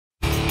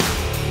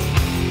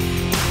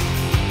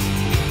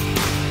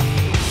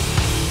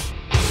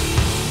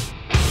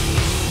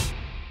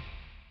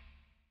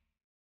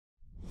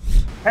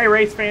Hey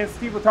race fans,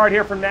 Steve Letarte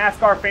here from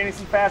NASCAR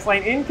Fantasy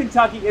Fastlane in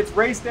Kentucky. It's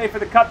race day for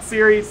the Cup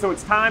Series, so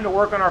it's time to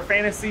work on our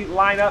fantasy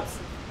lineups.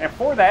 And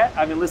for that,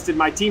 I've enlisted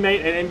my teammate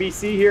at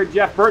NBC here,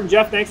 Jeff Burton.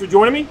 Jeff, thanks for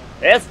joining me.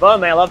 Yeah, it's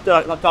fun, man. I love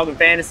talking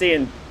fantasy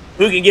and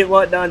who can get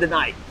what done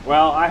tonight.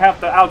 Well, I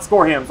have to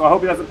outscore him, so I hope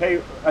he doesn't pay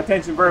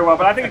attention very well.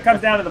 But I think it comes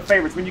down to the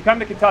favorites. When you come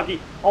to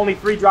Kentucky, only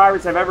 3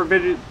 drivers have ever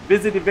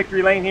visited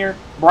victory lane here: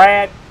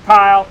 Brad,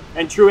 Kyle,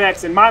 and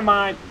Truex. In my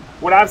mind,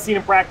 what I've seen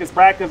in practice,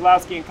 Brad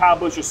Keselowski and Kyle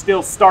Busch are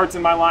still starts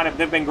in my lineup.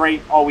 They've been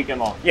great all weekend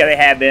long. Yeah, they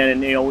have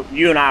been, and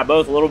you and I are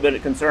both a little bit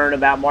concerned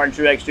about Martin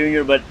Truex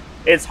Jr., but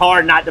it's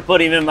hard not to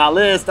put him in my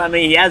list. I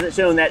mean, he hasn't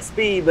shown that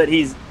speed, but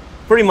he's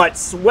pretty much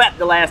swept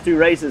the last 2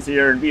 races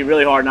here, and it'd be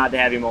really hard not to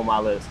have him on my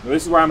list. Well,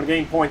 this is where I'm going to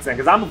gain points then,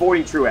 because I'm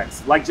avoiding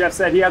Truex. Like Jeff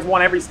said, he has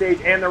won every stage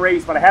and the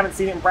race, but I haven't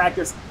seen it in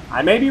practice.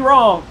 I may be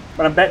wrong,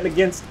 but I'm betting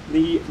against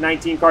the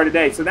 19 car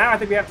today. So now I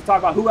think we have to talk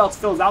about who else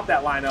fills out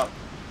that lineup.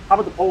 How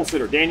about the pole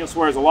sitter, Daniel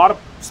Suarez? A lot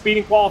of speed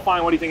and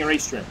qualifying. What do you think of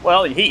race trim?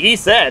 Well, he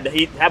said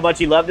how much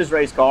he loved his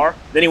race car.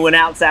 Then he went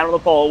out and sat on the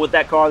pole with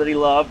that car that he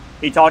loved.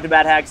 He talked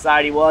about how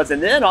excited he was.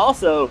 And then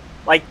also,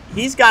 like,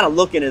 he's got a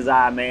look in his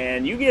eye,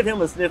 man. You give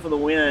him a sniff of the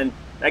wind,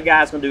 that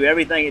guy's going to do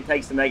everything it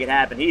takes to make it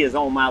happen. He is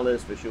on my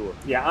list for sure.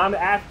 Yeah, I'm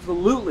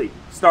absolutely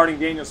starting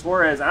Daniel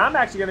Suarez. And I'm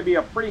actually going to be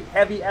a pretty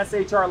heavy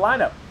SHR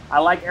lineup. I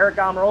like Eric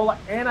Almirola,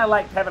 and I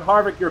like Kevin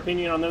Harvick. Your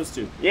opinion on those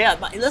two? Yeah,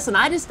 but listen,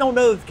 I just don't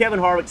know if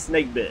Kevin Harvick's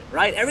snake bit,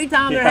 right? Every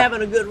time they're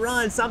having a good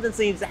run, something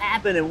seems to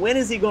happen, and when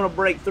is he going to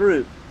break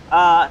through?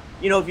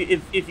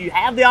 If you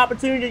have the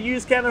opportunity to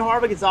use Kevin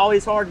Harvick, it's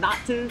always hard not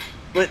to,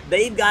 but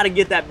they've got to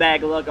get that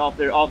bag of luck off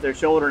their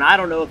shoulder, and I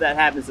don't know if that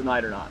happens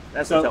tonight or not.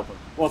 That's a tough one.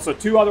 Well, so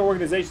 2 other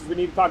organizations we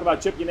need to talk about,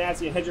 Chip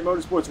Ganassi and Hendrick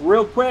Motorsports,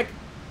 real quick.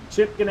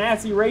 Chip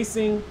Ganassi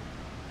Racing,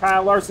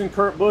 Kyle Larson,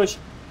 Kurt Busch.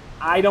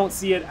 I don't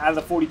see it out of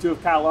the 42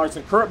 of Kyle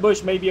Larson. Kurt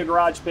Busch may be a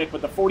garage pick,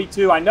 but the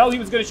 42, I know he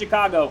was good at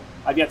Chicago.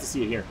 I've yet to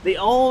see it here. The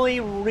only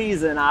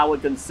reason I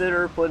would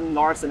consider putting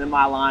Larson in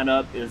my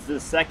lineup is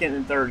this 2nd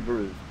and 3rd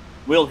groove.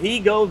 Will he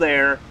go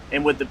there,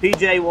 and with the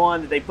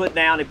PJ1 that they put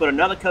down, they put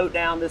another coat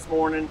down this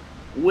morning,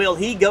 will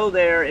he go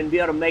there and be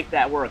able to make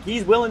that work?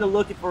 He's willing to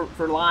look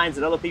for lines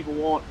that other people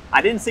want.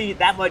 I didn't see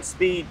that much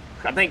speed.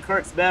 I think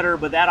Kurt's better,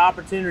 but that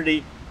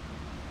opportunity,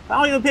 if I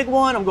don't even pick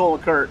one, I'm going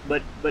with Kurt,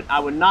 but I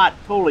would not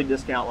totally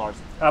discount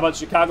Larson. How about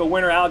Chicago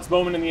winner Alex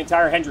Bowman and the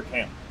entire Hendrick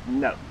camp?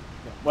 No.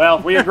 Well,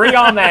 we agree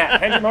on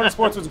that. Hendrick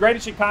Motorsports was great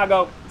at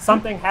Chicago.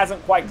 Something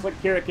hasn't quite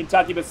clicked here at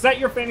Kentucky, but set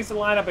your fantasy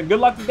lineup, and good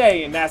luck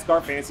today in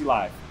NASCAR Fantasy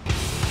Live.